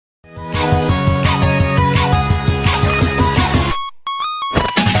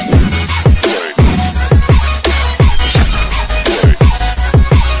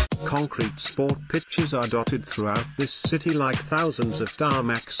concrete sport pitches are dotted throughout this city like thousands of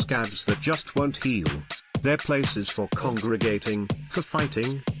tarmac scabs that just won't heal. They're places for congregating, for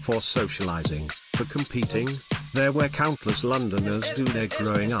fighting, for socializing, for competing. They're where countless Londoners do their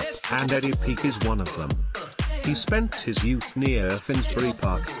growing up, and Eddie Peake is one of them. He spent his youth near Finsbury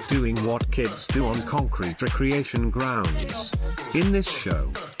Park, doing what kids do on concrete recreation grounds. In this show,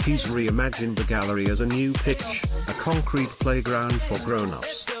 he's reimagined the gallery as a new pitch, a concrete playground for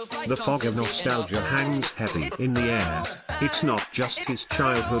grown-ups. The fog of nostalgia hangs heavy in the air. It's not just his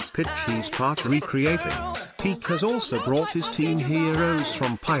childhood pitch he's part recreating. Peake has also brought his teen heroes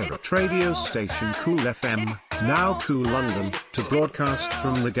from pirate radio station Cool FM, now Cool London, to broadcast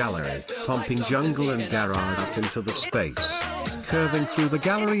from the gallery, pumping jungle and garage up into the space. Curving through the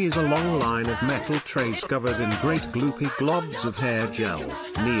gallery is a long line of metal trays covered in great gloopy globs of hair gel,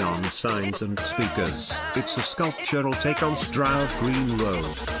 neon signs and speakers. It's a sculptural take on Stroud Green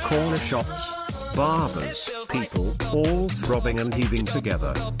Road. Corner shops, barbers, people, all throbbing and heaving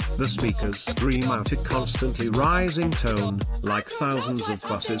together. The speakers scream out a constantly rising tone, like thousands of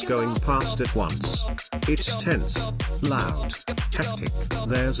buses going past at once. It's tense, loud, hectic.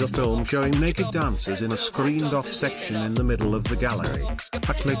 There's a film showing naked dancers in a screened-off section in the middle of the gallery.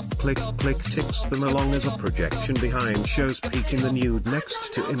 A click click click ticks them along as a projection behind shows Peake in the nude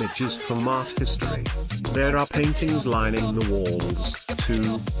next to images from art history. There are paintings lining the walls,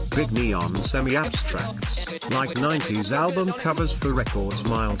 too, big neon semi-abstracts, like 90s album covers for records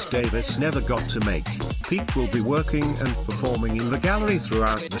Miles Davis never got to make. Peake will be working and performing in the gallery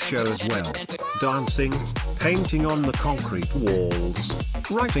throughout the show as well. Dancing, painting on the concrete walls,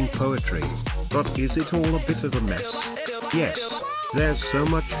 writing poetry. But is it all a bit of a mess? Yes. There's so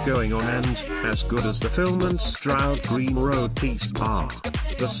much going on, and, as good as the film and Stroud Green Road piece are,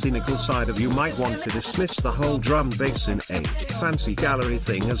 the cynical side of you might want to dismiss the whole drum bass in a fancy gallery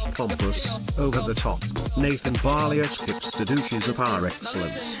thing as pompous, over the top, Nathan Barley-esque hipster-douches of par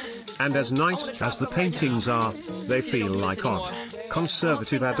excellence. And as nice as the paintings are, they feel like odd,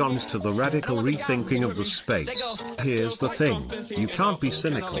 conservative add-ons to the radical rethinking of the space. Here's the thing, you can't be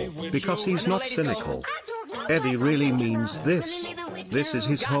cynical, because he's not cynical. Eddie really means this. This is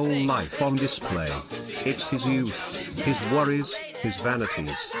his whole life on display. It's his youth, his worries, his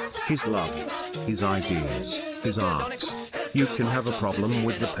vanities, his loves, his ideas, his art. You can have a problem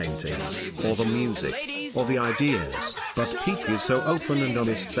with the paintings, or the music, or the ideas, but Peake is so open and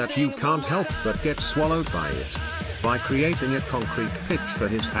honest that you can't help but get swallowed by it. By creating a concrete pitch for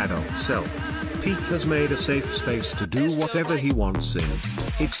his adult self, Peake has made a safe space to do whatever he wants in.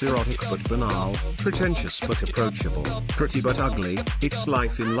 It's erotic but banal, pretentious but approachable, pretty but ugly. It's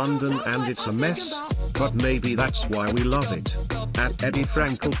life in London and it's a mess, but maybe that's why we love it. At Eddie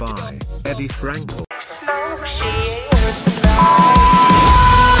Frankel by Eddie Frankel.